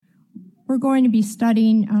We're going to be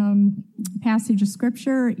studying passage of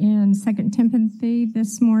Scripture in 2 Timothy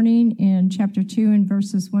this morning in chapter 2 and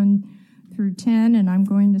verses 1 through 10, and I'm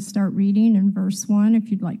going to start reading in verse 1 if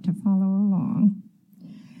you'd like to follow along.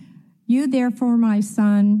 You therefore, my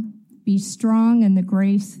son, be strong in the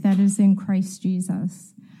grace that is in Christ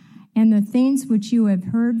Jesus, and the things which you have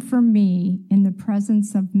heard from me in the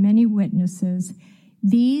presence of many witnesses,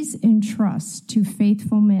 these entrust to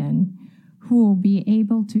faithful men who will be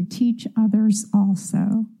able to teach others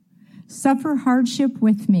also. Suffer hardship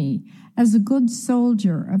with me as a good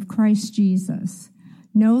soldier of Christ Jesus.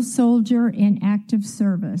 No soldier in active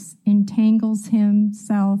service entangles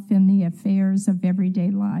himself in the affairs of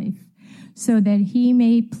everyday life, so that he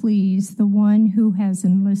may please the one who has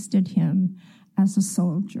enlisted him as a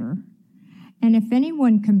soldier. And if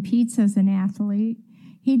anyone competes as an athlete,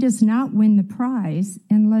 he does not win the prize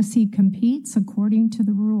unless he competes according to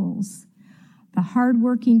the rules. The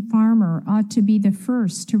hard-working farmer ought to be the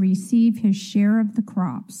first to receive his share of the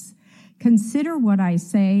crops. Consider what I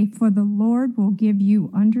say, for the Lord will give you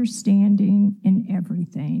understanding in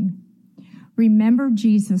everything. Remember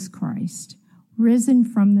Jesus Christ, risen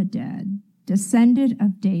from the dead, descendant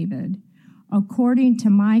of David, according to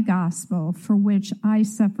my gospel, for which I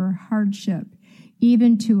suffer hardship,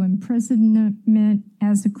 even to imprisonment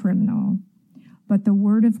as a criminal. But the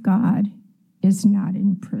word of God is not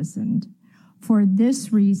imprisoned. For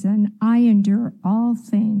this reason, I endure all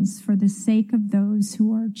things for the sake of those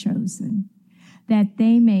who are chosen, that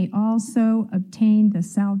they may also obtain the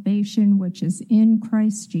salvation which is in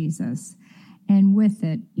Christ Jesus, and with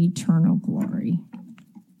it eternal glory.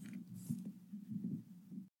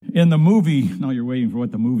 In the movie, now you're waiting for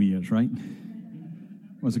what the movie is, right?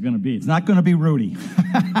 What's it going to be? It's not going to be Rudy.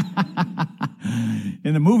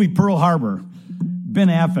 In the movie Pearl Harbor, Ben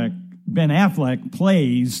Affleck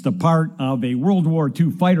plays the part of a World War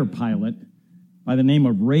II fighter pilot by the name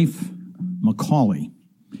of Rafe McCauley.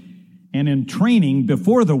 And in training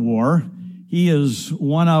before the war, he is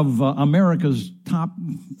one of America's top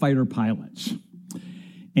fighter pilots.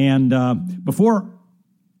 And before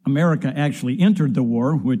America actually entered the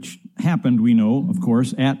war, which happened, we know, of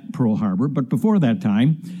course, at Pearl Harbor, but before that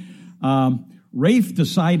time, Rafe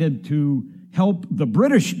decided to help the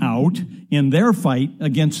British out in their fight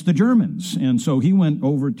against the Germans. And so he went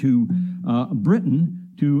over to Britain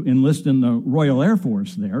to enlist in the Royal Air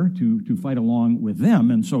Force there to fight along with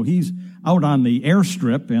them. And so he's out on the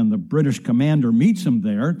airstrip, and the British commander meets him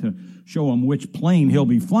there to show him which plane he'll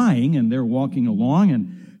be flying. And they're walking along,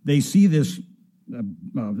 and they see this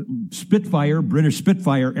Spitfire, British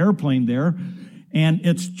Spitfire airplane there, and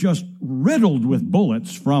it's just riddled with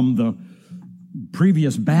bullets from the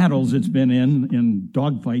previous battles it's been in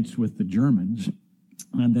dogfights with the Germans.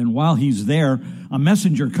 And then while he's there, a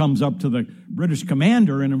messenger comes up to the British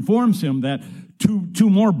commander and informs him that two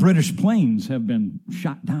more British planes have been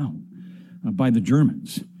shot down by the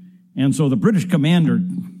Germans. And so the British commander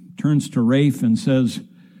turns to Rafe and says,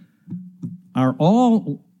 "Are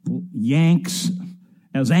all Yanks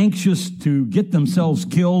as anxious to get themselves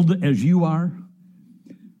killed as you are?"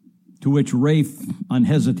 To which Rafe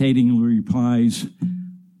unhesitatingly replies,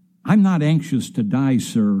 "I'm not anxious to die,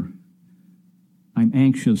 sir. I'm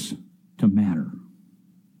anxious to matter."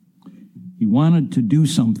 He wanted to do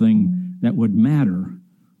something that would matter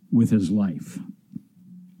with his life.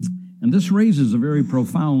 And this raises a very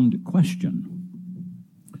profound question.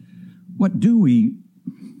 What do we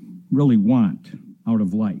really want out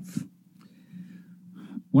of life?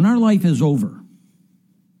 When our life is over,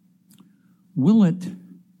 will it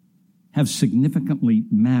have significantly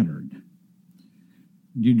mattered?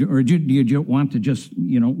 Do you want to just,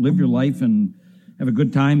 live your life and have a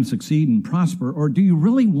good time, succeed and prosper? Or do you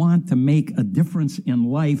really want to make a difference in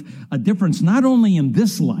life, a difference not only in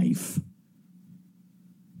this life,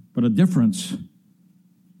 but a difference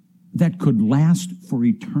that could last for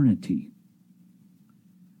eternity?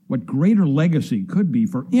 What greater legacy could be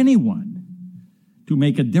for anyone to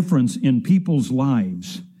make a difference in people's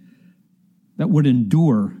lives that would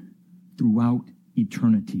endure throughout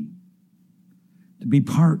eternity? To be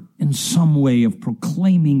part in some way of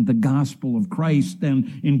proclaiming the gospel of Christ and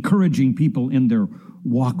encouraging people in their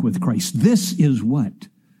walk with Christ. This is what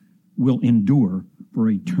will endure for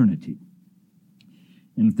eternity.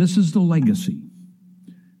 And if this is the legacy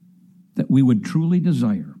that we would truly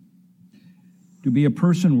desire, to be a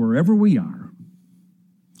person wherever we are,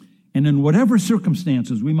 and in whatever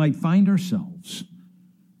circumstances we might find ourselves,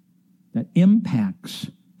 that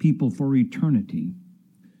impacts people for eternity,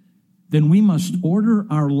 then we must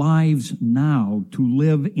order our lives now to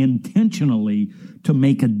live intentionally to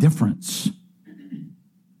make a difference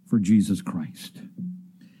for Jesus Christ.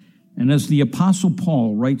 And as the Apostle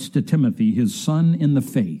Paul writes to Timothy, his son in the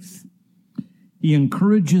faith, he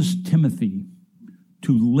encourages Timothy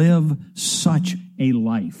to live such a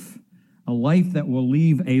life that will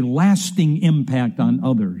leave a lasting impact on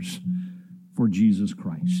others for Jesus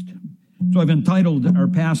Christ. So I've entitled our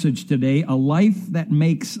passage today, A Life That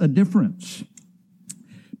Makes a Difference.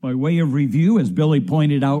 By way of review, as Billy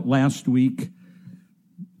pointed out last week,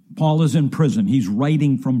 Paul is in prison. He's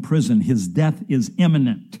writing from prison. His death is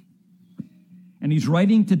imminent. And he's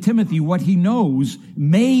writing to Timothy what he knows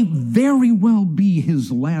may very well be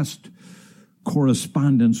his last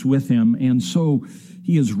correspondence with him. And so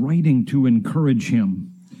he is writing to encourage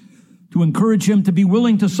him to be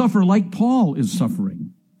willing to suffer like Paul is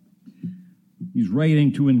suffering. He's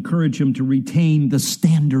writing to encourage him to retain the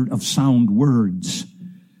standard of sound words,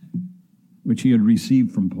 which he had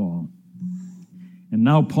received from Paul. And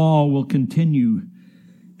now Paul will continue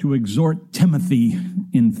to exhort Timothy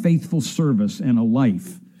in faithful service and a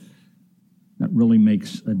life that really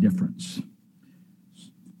makes a difference.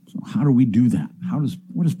 So how do we do that?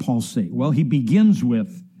 What does Paul say? Well, he begins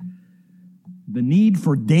with the need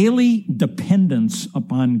for daily dependence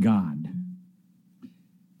upon God.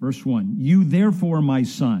 Verse 1, you therefore, my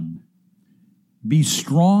son, be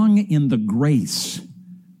strong in the grace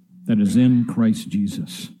that is in Christ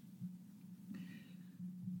Jesus.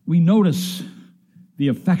 We notice the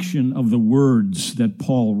affection of the words that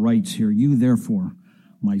Paul writes here. You therefore,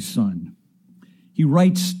 my son. He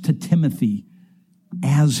writes to Timothy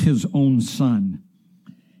as his own son.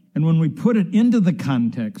 And when we put it into the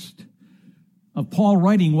context of Paul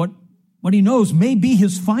writing what he knows may be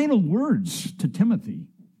his final words to Timothy,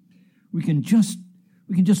 we can just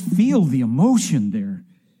feel the emotion there.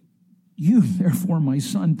 You, therefore, my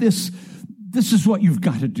son, this is what you've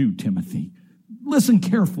got to do, Timothy. Listen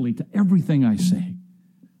carefully to everything I say.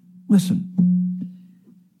 Listen.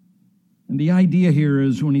 And the idea here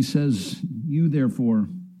is when he says, you, therefore,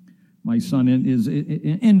 my son, is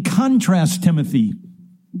in contrast, Timothy,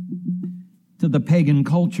 to the pagan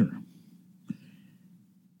culture.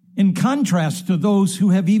 In contrast to those who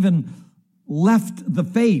have even left the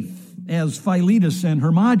faith, as Philetus and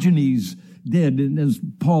Hermogenes did, as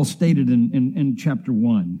Paul stated in chapter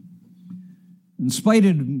 1. In spite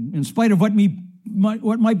of what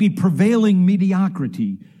might be prevailing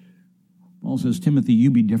mediocrity, Paul says, Timothy, you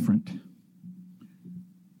be different.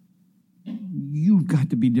 You've got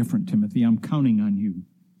to be different, Timothy. I'm counting on you.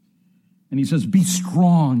 And he says, be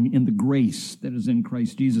strong in the grace that is in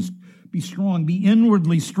Christ Jesus. Be strong, be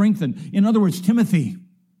inwardly strengthened. In other words, Timothy,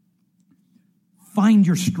 find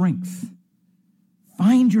your strength.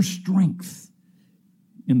 Find your strength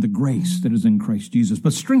in the grace that is in Christ Jesus.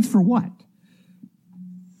 But strength for what?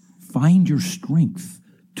 Find your strength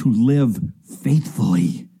to live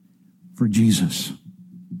faithfully for Jesus.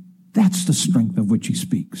 That's the strength of which he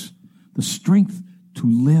speaks. The strength to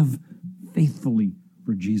live faithfully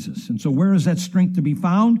for Jesus. And so where is that strength to be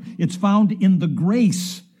found? It's found in the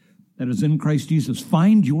grace that is in Christ Jesus.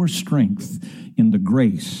 Find your strength in the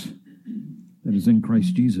grace that is in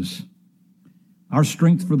Christ Jesus. Our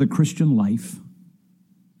strength for the Christian life,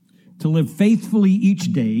 to live faithfully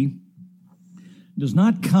each day, does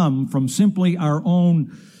not come from simply our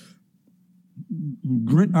own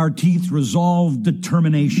grit our teeth, resolve,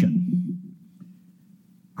 determination.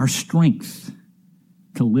 Our strength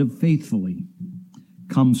to live faithfully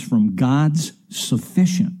comes from God's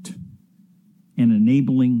sufficient and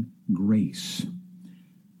enabling grace.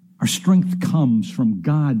 Our strength comes from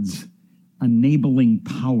God's enabling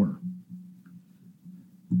power.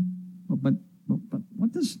 But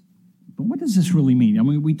what does this really mean? I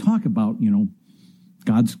mean, we talk about,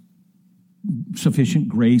 God's sufficient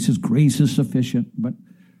grace. His grace is sufficient. But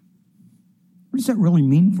what does that really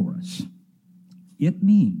mean for us? It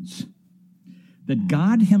means that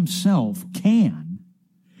God himself can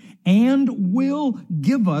and will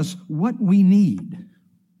give us what we need.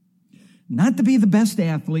 Not to be the best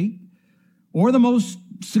athlete or the most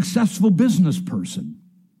successful business person,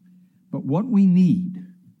 but what we need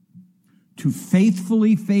to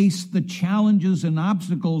faithfully face the challenges and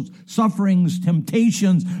obstacles, sufferings,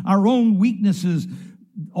 temptations, our own weaknesses,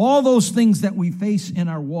 all those things that we face in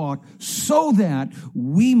our walk, so that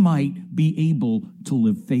we might be able to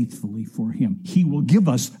live faithfully for him. He will give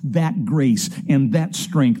us that grace and that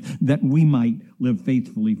strength that we might live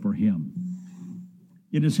faithfully for him.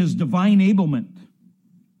 It is his divine enablement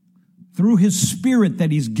through his Spirit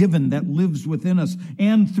that he's given, that lives within us,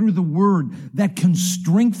 and through the Word that can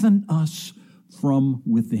strengthen us from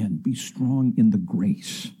within. Be strong in the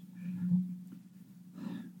grace.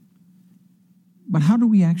 But how do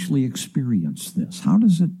we actually experience this? How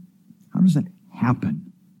does it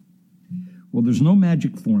happen? Well, there's no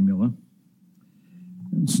magic formula.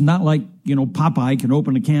 It's not like, Popeye can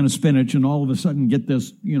open a can of spinach and all of a sudden get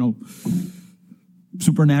this,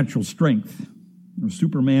 supernatural strength, or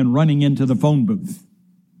Superman running into the phone booth.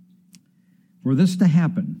 For this to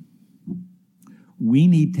happen, we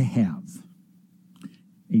need to have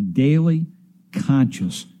a daily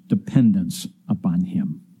conscious dependence upon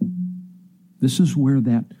him. This is where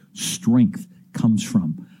that strength comes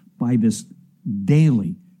from, by this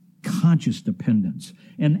daily conscious dependence.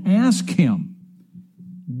 And ask him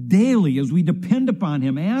daily, as we depend upon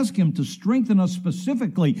him, ask him to strengthen us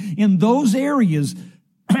specifically in those areas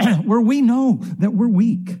where we know that we're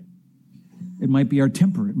weak. It might be our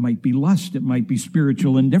temper. It might be lust. It might be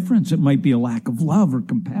spiritual indifference. It might be a lack of love or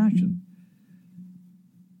compassion.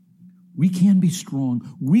 We can be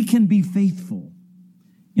strong. We can be faithful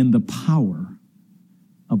in the power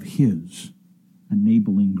of his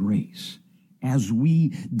enabling grace as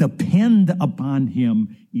we depend upon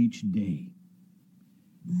him each day.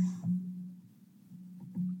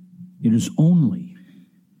 It is only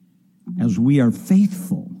as we are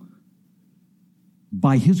faithful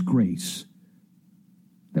by his grace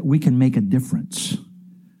that we can make a difference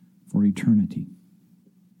for eternity.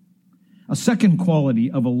 A second quality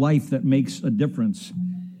of a life that makes a difference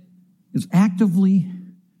is actively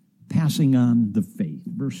passing on the faith.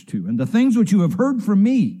 Verse 2, and the things which you have heard from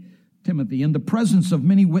me, Timothy, in the presence of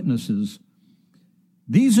many witnesses,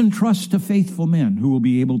 these entrust to faithful men who will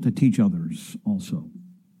be able to teach others also.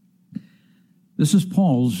 This is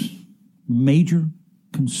Paul's major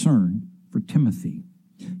concern for Timothy,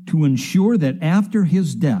 to ensure that after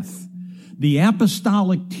his death, the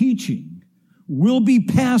apostolic teaching will be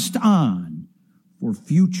passed on for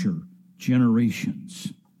future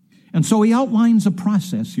generations. And so he outlines a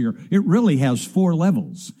process here. It really has 4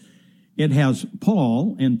 levels. It has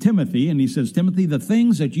Paul and Timothy, and he says, Timothy, the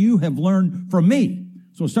things that you have learned from me.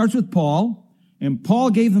 So it starts with Paul, and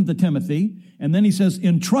Paul gave them to Timothy, and then he says,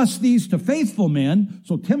 entrust these to faithful men.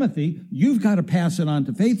 So Timothy, you've got to pass it on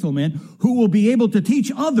to faithful men who will be able to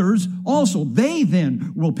teach others also. They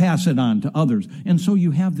then will pass it on to others. And so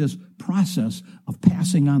you have this process of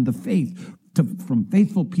passing on the faith from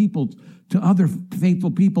faithful people to other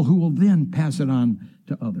faithful people who will then pass it on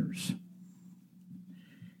to others.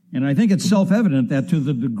 And I think it's self-evident that to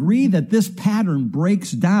the degree that this pattern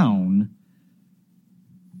breaks down,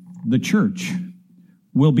 the church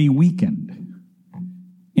will be weakened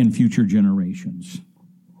in future generations.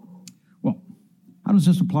 Well, how does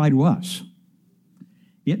this apply to us?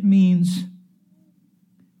 It means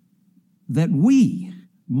that we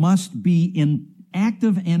must be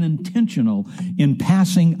active and intentional in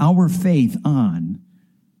passing our faith on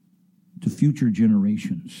to future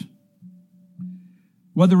generations.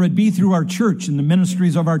 Whether it be through our church and the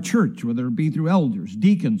ministries of our church, whether it be through elders,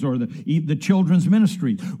 deacons, or the children's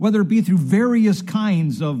ministry, whether it be through various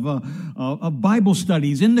kinds of Bible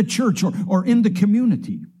studies in the church or in the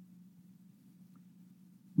community.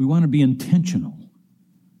 We want to be intentional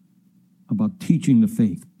about teaching the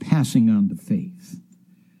faith, passing on the faith.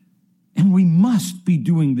 And we must be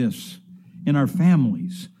doing this in our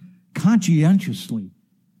families, conscientiously,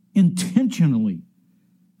 intentionally,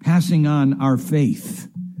 passing on our faith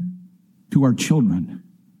to our children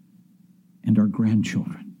and our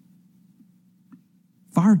grandchildren.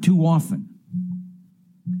 Far too often,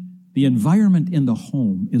 the environment in the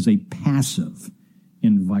home is a passive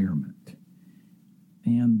environment.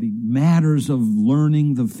 And the matters of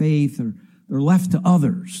learning the faith are left to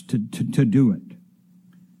others to do it.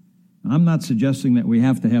 I'm not suggesting that we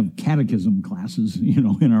have to have catechism classes,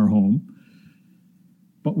 in our home.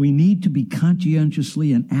 But we need to be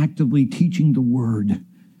conscientiously and actively teaching the word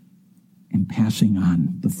and passing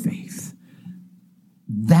on the faith.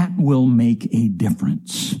 That will make a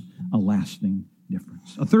difference, a lasting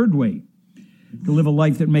difference. A third way to live a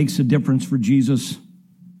life that makes a difference for Jesus,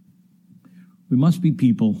 we must be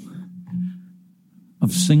people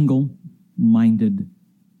of single-minded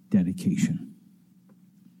dedication.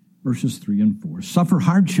 Verses 3 and 4. Suffer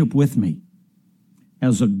hardship with me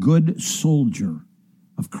as a good soldier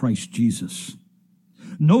of Christ Jesus.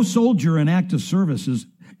 No soldier in active service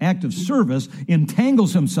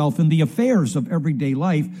entangles himself in the affairs of everyday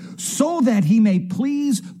life so that he may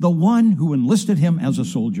please the one who enlisted him as a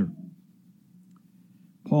soldier.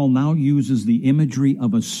 Paul now uses the imagery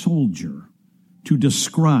of a soldier to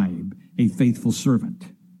describe a faithful servant.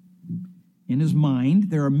 In his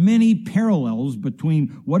mind, there are many parallels between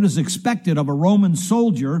what is expected of a Roman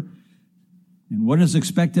soldier and what is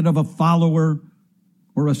expected of a follower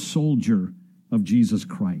or a soldier of Jesus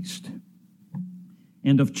Christ.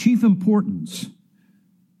 And of chief importance,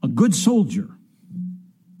 a good soldier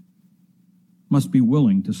must be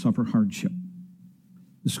willing to suffer hardship.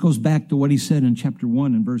 This goes back to what he said in chapter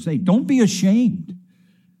 1 and verse 8. Don't be ashamed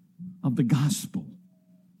of the gospel.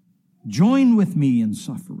 Join with me in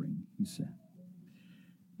suffering, he said.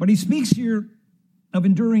 But he speaks here of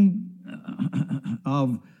enduring,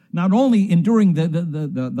 of not only enduring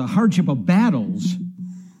the hardship of battles,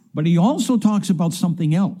 but he also talks about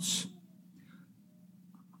something else,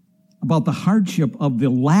 about the hardship of the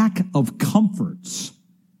lack of comforts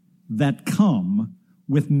that come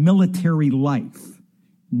with military life,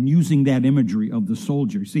 and using that imagery of the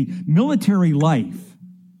soldier. See, military life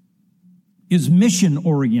is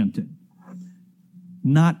mission-oriented,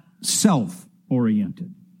 not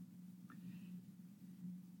self-oriented.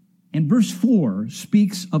 And verse 4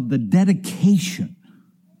 speaks of the dedication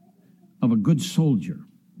of a good soldier.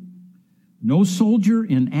 No soldier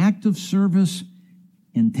in active service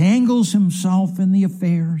entangles himself in the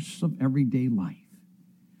affairs of everyday life.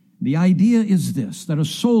 The idea is this, that a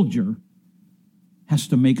soldier has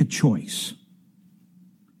to make a choice.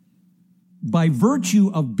 By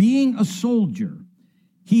virtue of being a soldier,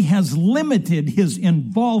 he has limited his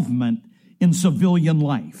involvement in civilian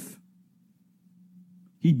life.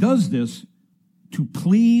 He does this to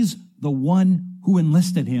please the one who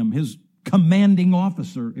enlisted him, his commanding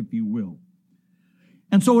officer, if you will.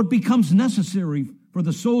 And so it becomes necessary for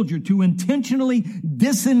the soldier to intentionally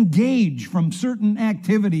disengage from certain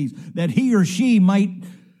activities that he or she might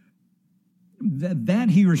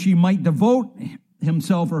devote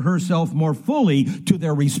himself or herself more fully to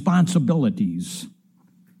their responsibilities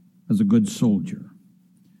as a good soldier.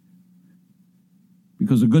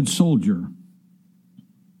 Because a good soldier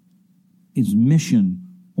is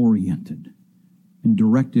mission-oriented and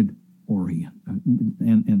directed-oriented.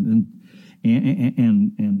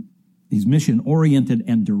 And he's mission-oriented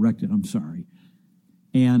and directed,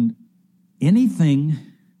 And anything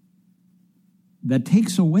that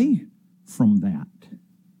takes away from that,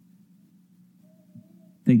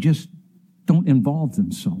 they just don't involve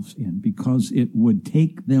themselves in, because it would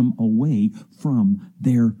take them away from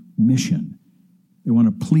their mission. They want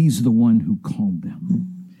to please the one who called them.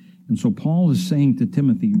 And so Paul is saying to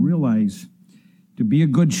Timothy, realize, to be a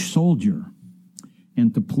good soldier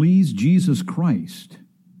and to please Jesus Christ,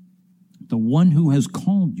 the one who has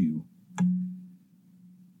called you,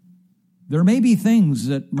 there may be things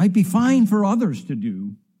that might be fine for others to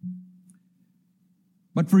do,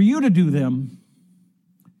 but for you to do them,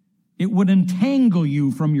 it would entangle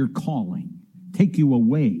you from your calling, take you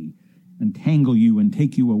away, entangle you and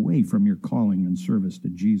take you away from your calling and service to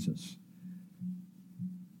Jesus.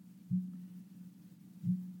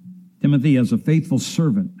 Timothy, as a faithful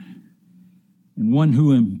servant and one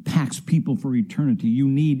who impacts people for eternity, you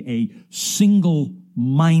need a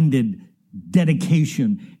single-minded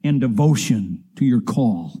dedication and devotion to your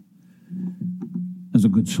call as a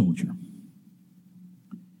good soldier.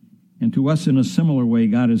 And to us, in a similar way,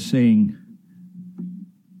 God is saying,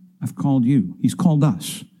 I've called you. He's called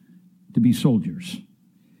us to be soldiers.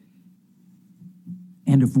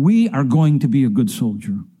 And if we are going to be a good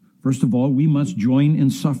soldier, first of all, we must join in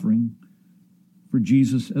suffering for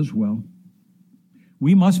Jesus as well.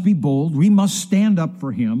 We must be bold. We must stand up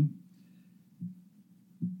for him.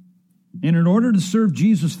 And in order to serve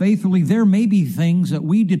Jesus faithfully, there may be things that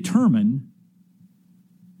we determine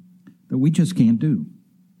that we just can't do.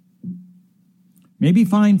 May be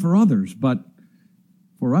fine for others, but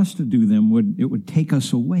for us to do them, it would take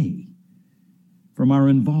us away from our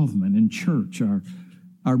involvement in church,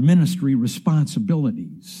 our ministry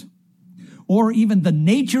responsibilities. Or even the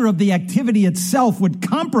nature of the activity itself would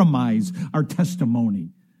compromise our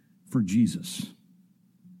testimony for Jesus.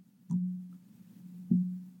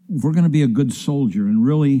 If we're going to be a good soldier and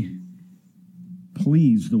really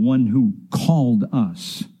please the one who called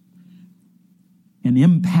us and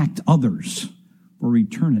impact others for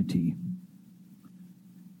eternity,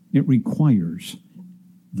 it requires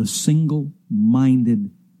the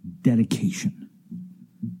single-minded dedication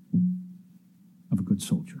of a good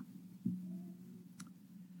soldier.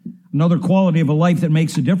 Another quality of a life that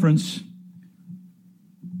makes a difference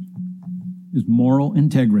is moral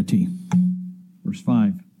integrity. Verse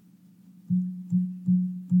 5.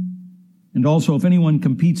 And also, if anyone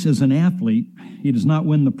competes as an athlete, he does not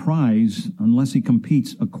win the prize unless he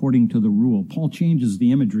competes according to the rule. Paul changes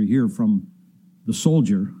the imagery here from the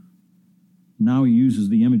soldier. Now he uses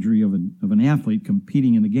the imagery of an athlete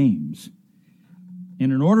competing in the games.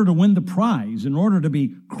 And in order to win the prize, in order to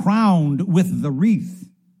be crowned with the wreath,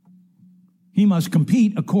 he must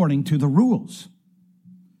compete according to the rules.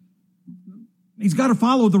 He's got to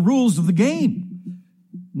follow the rules of the game.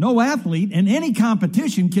 No athlete in any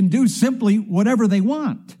competition can do simply whatever they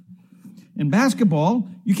want. In basketball,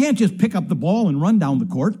 you can't just pick up the ball and run down the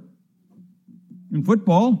court. In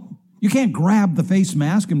football, you can't grab the face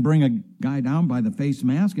mask and bring a guy down by the face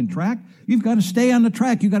mask. In track, you've got to stay on the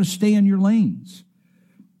track. You've got to stay in your lanes.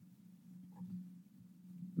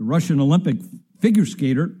 The Russian Olympic figure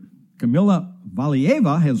skater, Kamila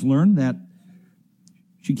Valieva, has learned that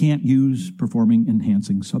she can't use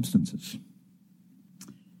performing-enhancing substances.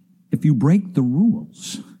 If you break the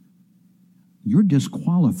rules, you're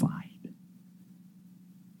disqualified,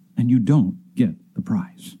 and you don't get the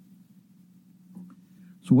prize.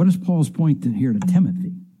 So what is Paul's point here to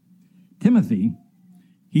Timothy? Timothy,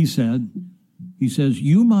 he says,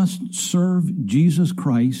 you must serve Jesus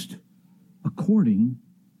Christ according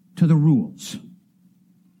to the rules.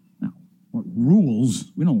 Now, what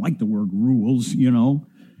rules? We don't like the word rules,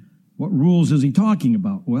 What rules is he talking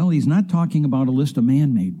about? Well, he's not talking about a list of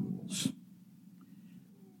man-made rules.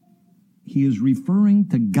 He is referring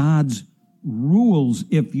to God's rules,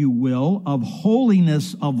 if you will, of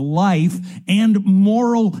holiness of life and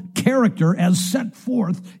moral character as set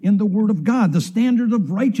forth in the Word of God, the standard of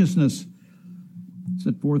righteousness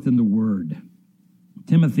set forth in the Word.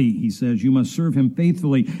 Timothy, he says, you must serve him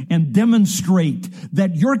faithfully and demonstrate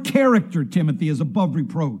that your character, Timothy, is above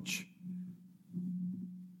reproach.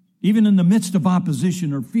 Even in the midst of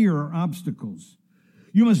opposition or fear or obstacles,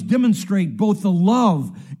 you must demonstrate both the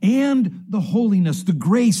love and the holiness, the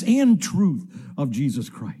grace and truth of Jesus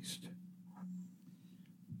Christ.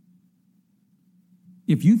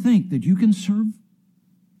 If you think that you can serve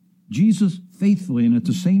Jesus faithfully and at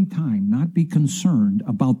the same time not be concerned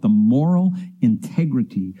about the moral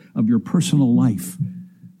integrity of your personal life,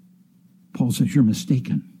 Paul says you're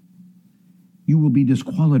mistaken. You will be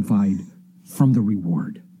disqualified from the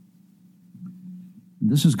reward.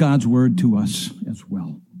 This is God's word to us as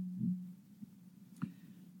well.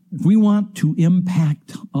 If we want to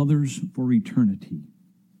impact others for eternity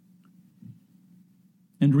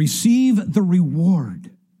and receive the reward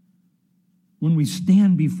when we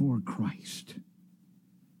stand before Christ,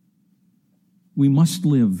 we must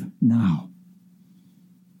live now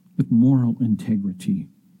with moral integrity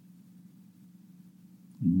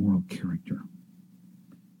and moral character.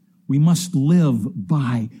 We must live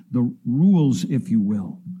by the rules, if you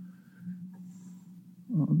will,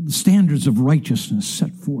 the standards of righteousness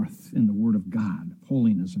set forth in the Word of God,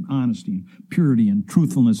 holiness and honesty and purity and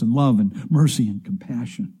truthfulness and love and mercy and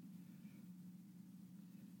compassion.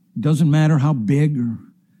 It doesn't matter how big or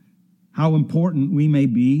how important we may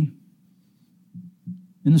be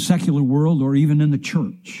in the secular world or even in the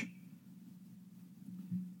church.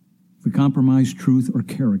 If we compromise truth or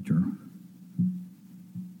character,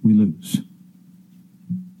 we lose.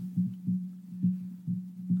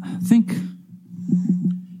 Think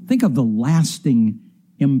of the lasting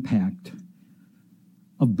impact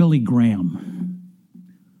of Billy Graham,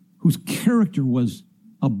 whose character was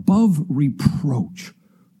above reproach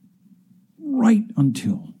right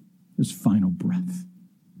until his final breath.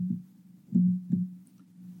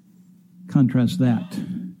 Contrast that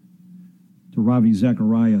to Ravi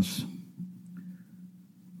Zacharias,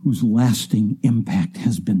 whose lasting impact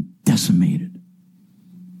has been decimated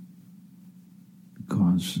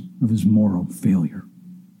because of his moral failure.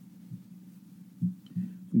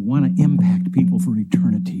 If we want to impact people for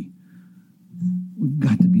eternity, we've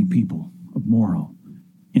got to be people of moral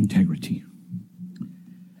integrity.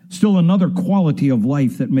 Still another quality of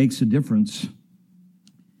life that makes a difference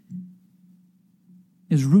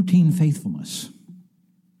is routine faithfulness.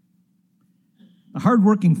 A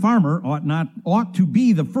hardworking farmer ought to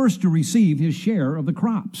be the first to receive his share of the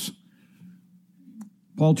crops.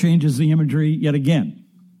 Paul changes the imagery yet again.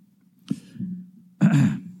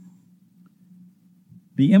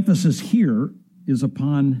 The emphasis here is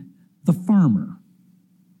upon the farmer.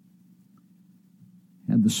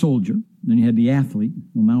 You had the soldier, then you had the athlete.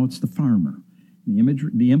 Well, now it's the farmer.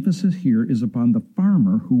 The emphasis here is upon the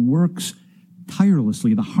farmer who works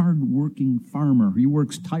tirelessly, the hard-working farmer. He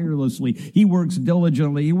works tirelessly. He works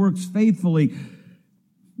diligently. He works faithfully,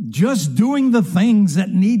 just doing the things that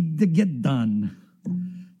need to get done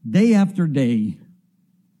day after day,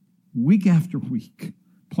 week after week,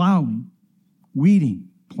 plowing, weeding,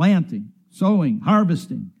 planting, sowing,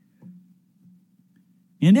 harvesting.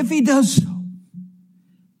 And if he does so,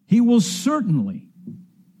 he will certainly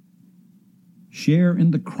share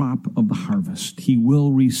in the crop of the harvest. He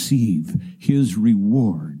will receive his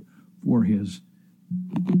reward for his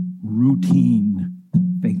routine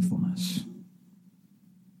faithfulness.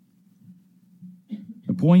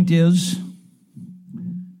 The point is,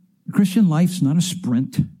 the Christian life's not a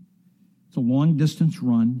sprint. It's a long-distance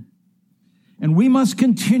run. And we must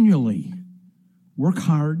continually work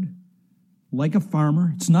hard, like a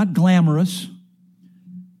farmer. It's not glamorous.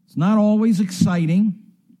 It's not always exciting.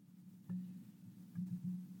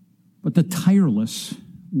 But the tireless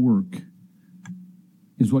work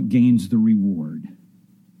is what gains the reward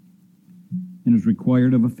and is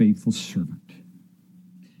required of a faithful servant.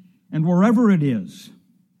 And wherever it is,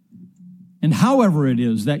 and however it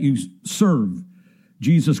is that you serve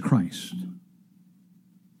Jesus Christ,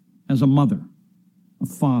 as a mother, a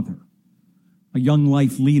father, a young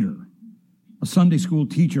life leader, a Sunday school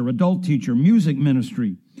teacher, adult teacher, music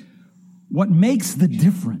ministry, what makes the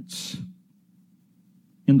difference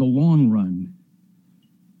in the long run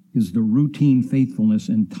is the routine faithfulness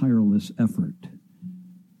and tireless effort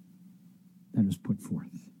that is put forth.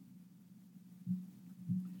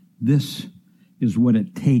 This is what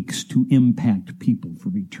it takes to impact people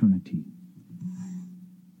for eternity.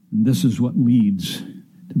 And this is what leads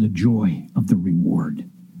to the joy of the reward.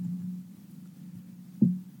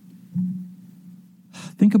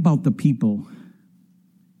 Think about the people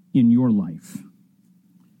in your life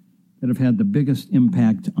that have had the biggest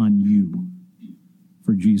impact on you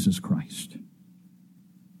for Jesus Christ.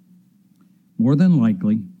 More than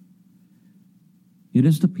likely, it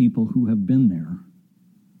is the people who have been there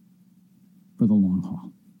for the long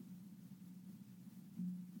haul.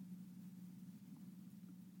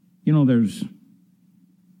 You know, there's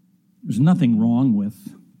nothing wrong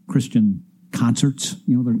with Christian concerts.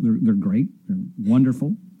 You know, they're great. They're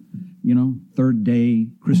wonderful. You know, Third Day,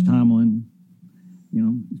 Chris Tomlin, you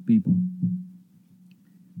know, these people.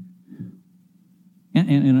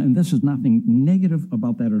 And this is nothing negative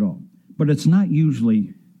about that at all. But it's not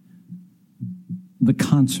usually the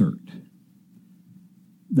concert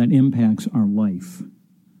that impacts our life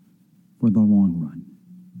for the long run.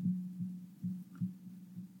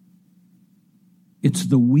 It's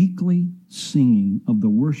the weekly singing of the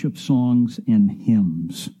worship songs and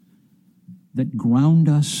hymns that ground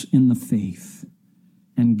us in the faith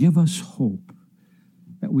and give us hope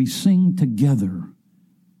that we sing together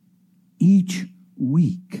each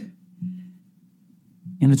week.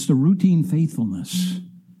 And it's the routine faithfulness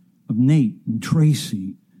of Nate and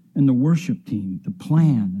Tracy and the worship team to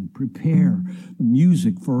plan and prepare the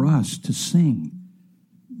music for us to sing.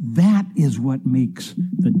 That is what makes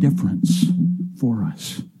the difference for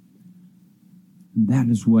us. And that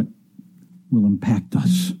is what will impact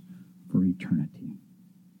us for eternity.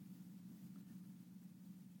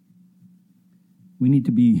 We need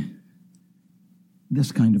to be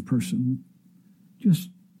this kind of person. Just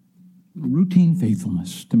routine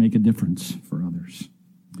faithfulness to make a difference for others.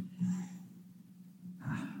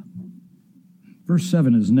 Verse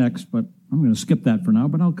 7 is next, but I'm going to skip that for now,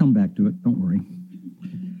 but I'll come back to it. Don't worry.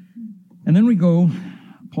 And then we go,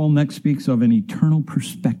 Paul next speaks of an eternal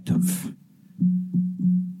perspective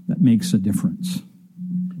that makes a difference.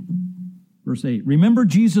 Verse 8, remember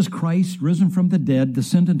Jesus Christ, risen from the dead,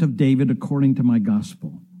 descendant of David, according to my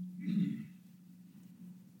gospel.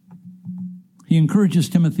 He encourages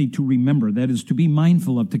Timothy to remember, that is, to be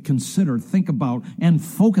mindful of, to consider, think about, and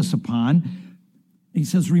focus upon. He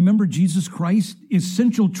says, remember Jesus Christ,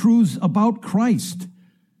 essential truths about Christ.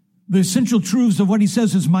 The essential truths of what he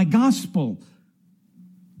says is my gospel.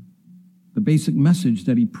 The basic message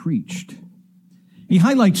that he preached. He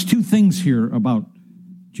highlights two things here about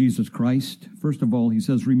Jesus Christ. First of all, he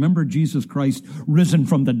says, remember Jesus Christ, risen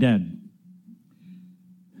from the dead.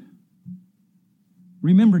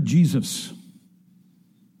 Remember Jesus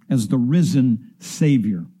as the risen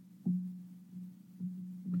Savior.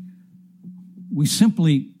 We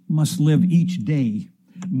simply must live each day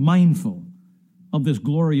mindful of this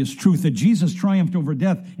glorious truth that Jesus triumphed over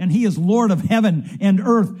death, and he is Lord of heaven and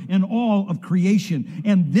earth and all of creation.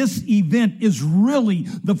 And this event is really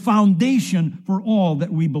the foundation for all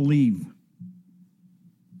that we believe.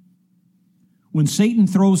 When Satan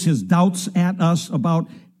throws his doubts at us about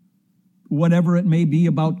whatever it may be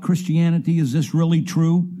about Christianity, is this really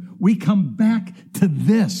true? We come back to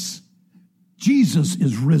this. Jesus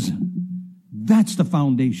is risen. That's the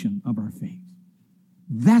foundation of our faith.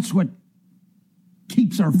 That's what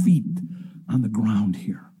keeps our feet on the ground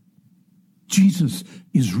here. Jesus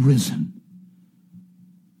is risen.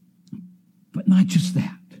 But not just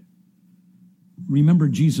that. Remember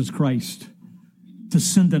Jesus Christ,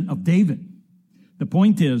 descendant of David. The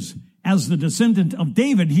point is, as the descendant of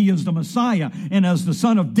David, he is the Messiah. And as the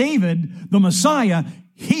son of David, the Messiah,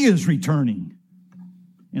 he is returning.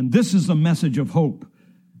 And this is the message of hope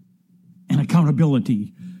and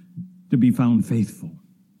accountability to be found faithful.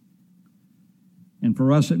 And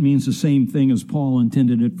for us, it means the same thing as Paul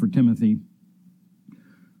intended it for Timothy.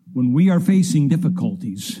 When we are facing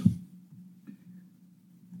difficulties,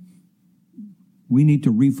 we need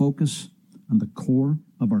to refocus on the core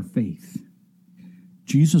of our faith.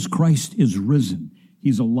 Jesus Christ is risen.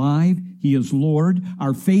 He's alive. He is Lord.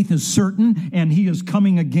 Our faith is certain, and he is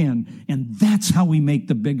coming again. And that's how we make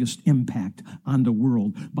the biggest impact on the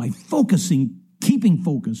world, by keeping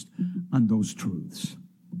focused on those truths.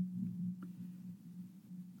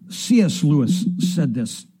 C.S. Lewis said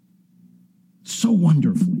this so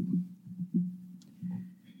wonderfully.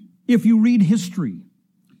 If you read history,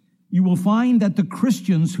 you will find that the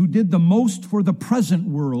Christians who did the most for the present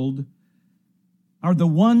world are the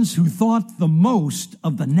ones who thought the most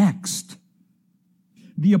of the next.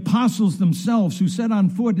 The apostles themselves who set on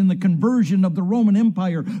foot in the conversion of the Roman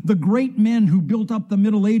Empire, the great men who built up the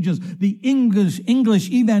Middle Ages, the English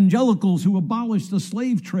evangelicals who abolished the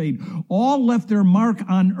slave trade, all left their mark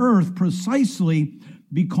on earth precisely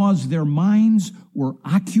because their minds were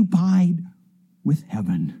occupied with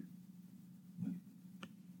heaven.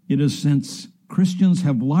 It is since Christians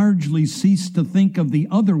have largely ceased to think of the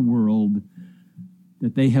other world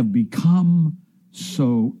that they have become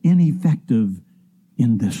so ineffective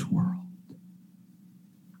in this world.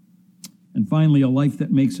 And finally, a life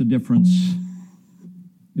that makes a difference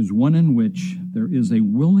is one in which there is a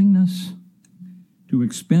willingness to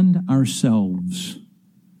expend ourselves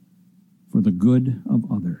for the good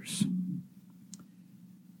of others.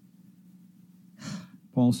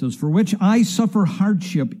 Paul says, "For which I suffer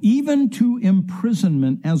hardship, even to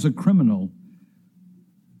imprisonment as a criminal.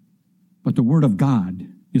 But the word of God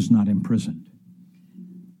is not imprisoned."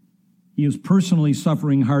 He is personally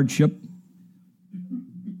suffering hardship,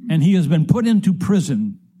 and he has been put into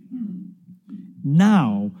prison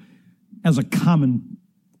now as a common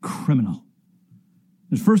criminal.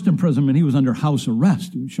 His first imprisonment, he was under house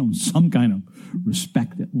arrest. He was shown some kind of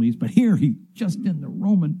respect at least. But here, he's just in the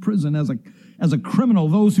Roman prison as a criminal,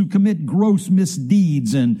 those who commit gross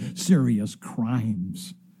misdeeds and serious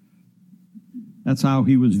crimes. That's how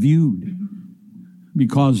he was viewed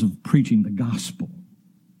because of preaching the gospel.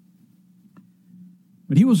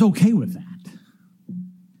 But he was okay with that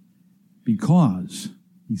because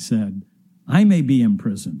he said, "I may be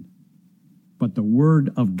imprisoned, but the word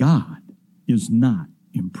of God is not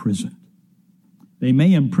imprisoned." They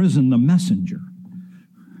may imprison the messenger,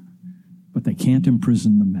 but they can't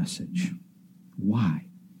imprison the message. Why?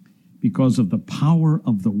 Because of the power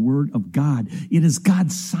of the word of God. It is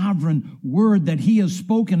God's sovereign word that he has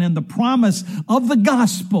spoken, and the promise of the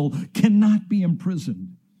gospel cannot be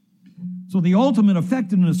imprisoned. So the ultimate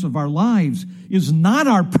effectiveness of our lives is not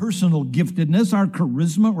our personal giftedness, our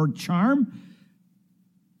charisma or charm.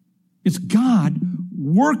 It's God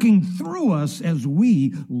working through us as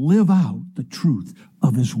we live out the truth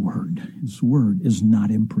of his word. His word is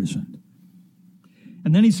not imprisoned.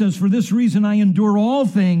 And then he says, "For this reason I endure all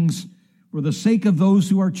things for the sake of those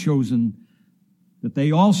who are chosen, that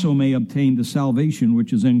they also may obtain the salvation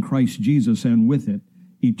which is in Christ Jesus, and with it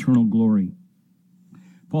eternal glory."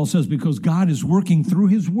 Paul says, because God is working through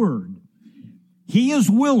his word, he is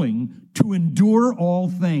willing to endure all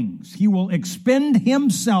things. He will expend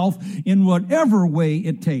himself in whatever way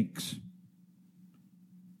it takes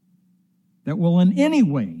that will in any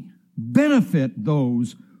way benefit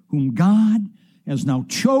those whom God has now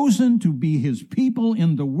chosen to be his people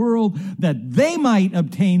in the world, that they might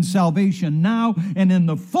obtain salvation now and in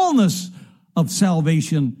the fullness of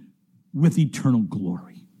salvation with eternal glory.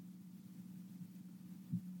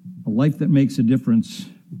 A life that makes a difference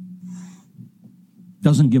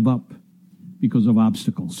doesn't give up because of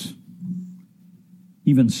obstacles,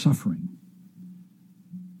 even suffering,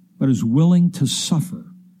 but is willing to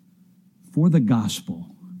suffer for the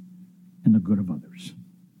gospel and the good of others.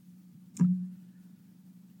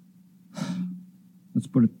 Let's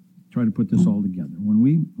try to put this all together. When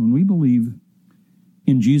we believe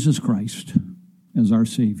in Jesus Christ as our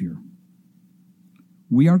Savior,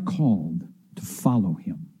 we are called to follow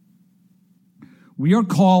him. We are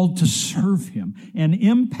called to serve him and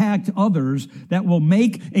impact others that will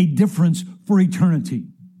make a difference for eternity.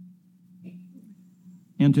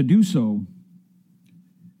 And to do so,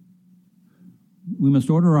 we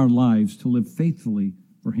must order our lives to live faithfully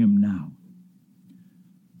for him now.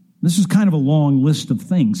 This is kind of a long list of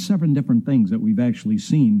things, 7 different things that we've actually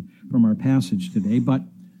seen from our passage today, but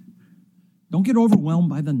don't get overwhelmed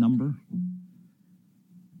by the number.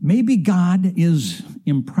 Maybe God is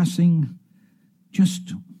impressing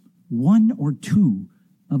just 1 or 2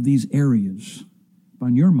 of these areas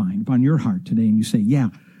upon your mind, upon your heart today, and you say, yeah,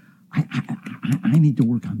 I need to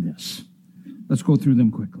work on this. Let's go through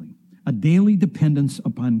them quickly. A daily dependence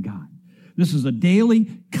upon God. This is a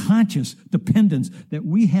daily conscious dependence that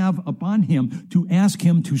we have upon him to ask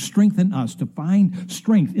him to strengthen us, to find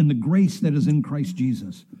strength in the grace that is in Christ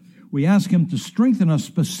Jesus. We ask him to strengthen us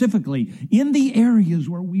specifically in the areas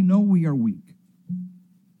where we know we are weak.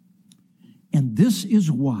 And this is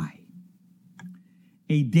why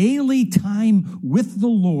a daily time with the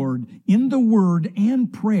Lord in the Word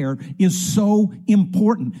and prayer is so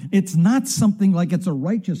important. It's not something like it's a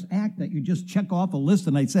righteous act that you just check off a list.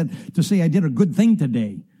 And I said to say I did a good thing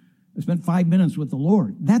today. I spent 5 minutes with the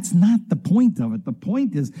Lord. That's not the point of it. The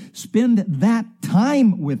point is spend that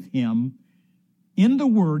time with him in the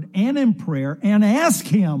Word and in prayer and ask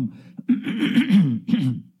him,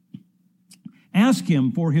 ask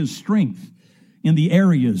him for his strength in the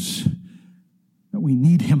areas that we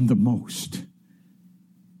need him the most.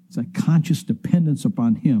 It's a conscious dependence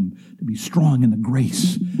upon him to be strong in the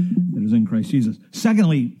grace that is in Christ Jesus.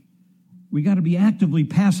 Secondly, we got to be actively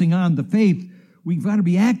passing on the faith. We've got to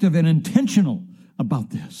be active and intentional about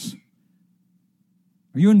this.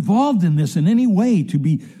 Are you involved in this in any way to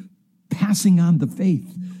be passing on the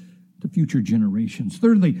faith to future generations?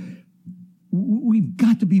 Thirdly, we've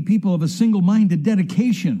got to be people of a single-minded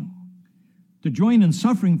dedication to join in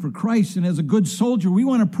suffering for Christ. And as a good soldier, we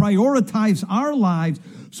want to prioritize our lives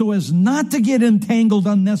so as not to get entangled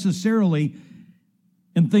unnecessarily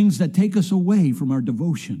in things that take us away from our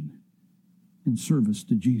devotion and service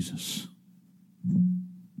to Jesus.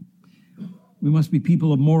 We must be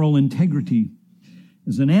people of moral integrity.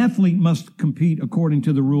 As an athlete must compete according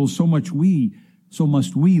to the rules, so must we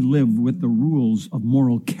live with the rules of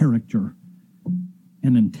moral character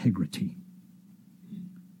and integrity.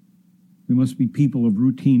 We must be people of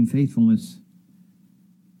routine faithfulness.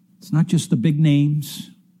 It's not just the big names,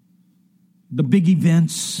 the big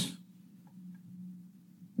events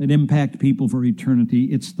that impact people for eternity.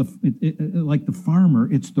 It's like the farmer,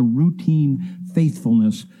 it's the routine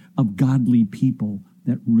faithfulness of godly people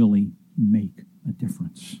that really make a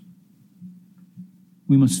difference.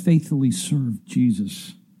 We must faithfully serve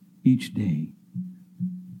Jesus each day.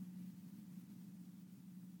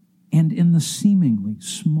 And in the seemingly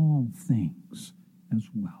small things as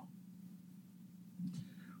well.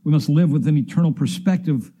 We must live with an eternal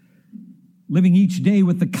perspective, living each day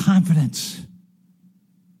with the confidence,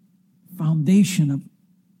 foundation of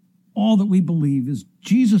all that we believe is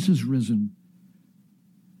Jesus is risen,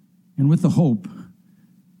 and with the hope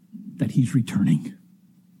that he's returning.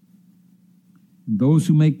 And those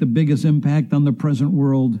who make the biggest impact on the present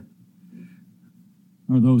world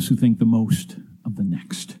are those who think the most of the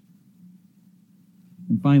next.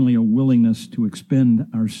 And finally, a willingness to expend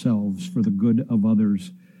ourselves for the good of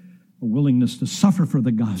others, a willingness to suffer for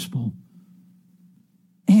the gospel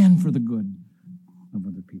and for the good of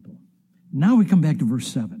other people. Now we come back to verse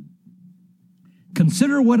 7.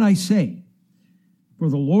 Consider what I say, for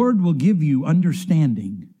the Lord will give you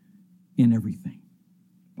understanding in everything.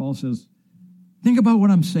 Paul says, think about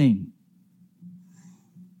what I'm saying.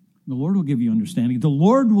 The Lord will give you understanding. The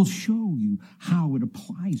Lord will show you how it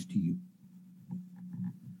applies to you.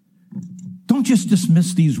 Don't just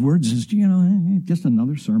dismiss these words as, just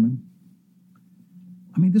another sermon.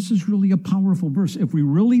 I mean, this is really a powerful verse. If we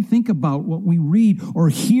really think about what we read or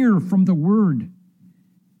hear from the Word,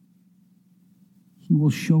 he will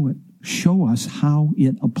show us how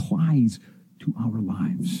it applies to our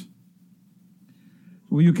lives.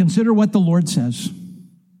 Will you consider what the Lord says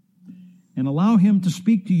and allow him to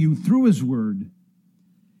speak to you through his Word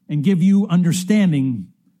and give you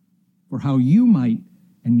understanding for how you might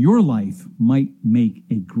and your life might make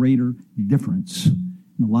a greater difference in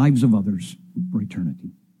the lives of others for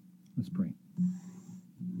eternity. Let's pray.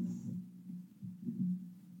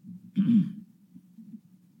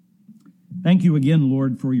 Thank you again,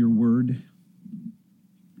 Lord, for your word.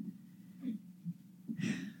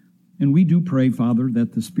 And we do pray, Father,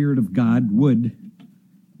 that the Spirit of God would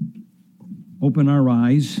open our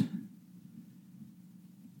eyes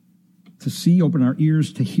to see, open our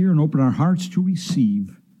ears to hear, and open our hearts to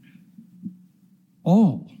receive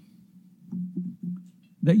all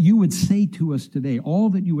that you would say to us today,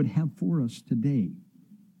 all that you would have for us today.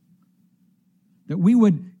 That we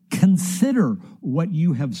would consider what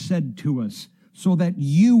you have said to us so that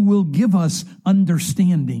you will give us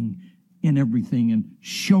understanding in everything and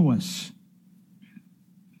show us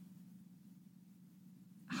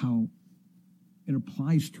how it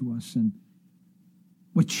applies to us and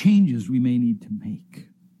what changes we may need to make.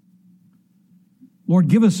 Lord,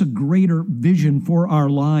 give us a greater vision for our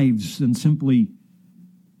lives than simply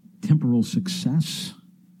temporal success,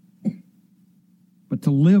 but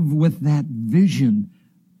to live with that vision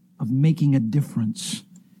of making a difference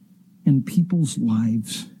in people's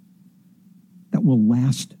lives that will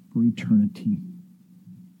last for eternity.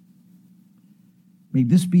 May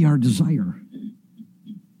this be our desire.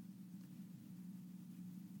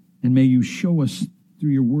 And may you show us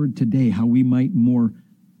through your word today how we might more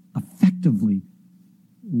effectively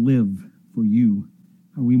live for you,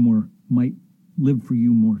 how we might live for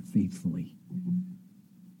you more faithfully.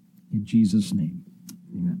 In Jesus' name,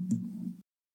 amen.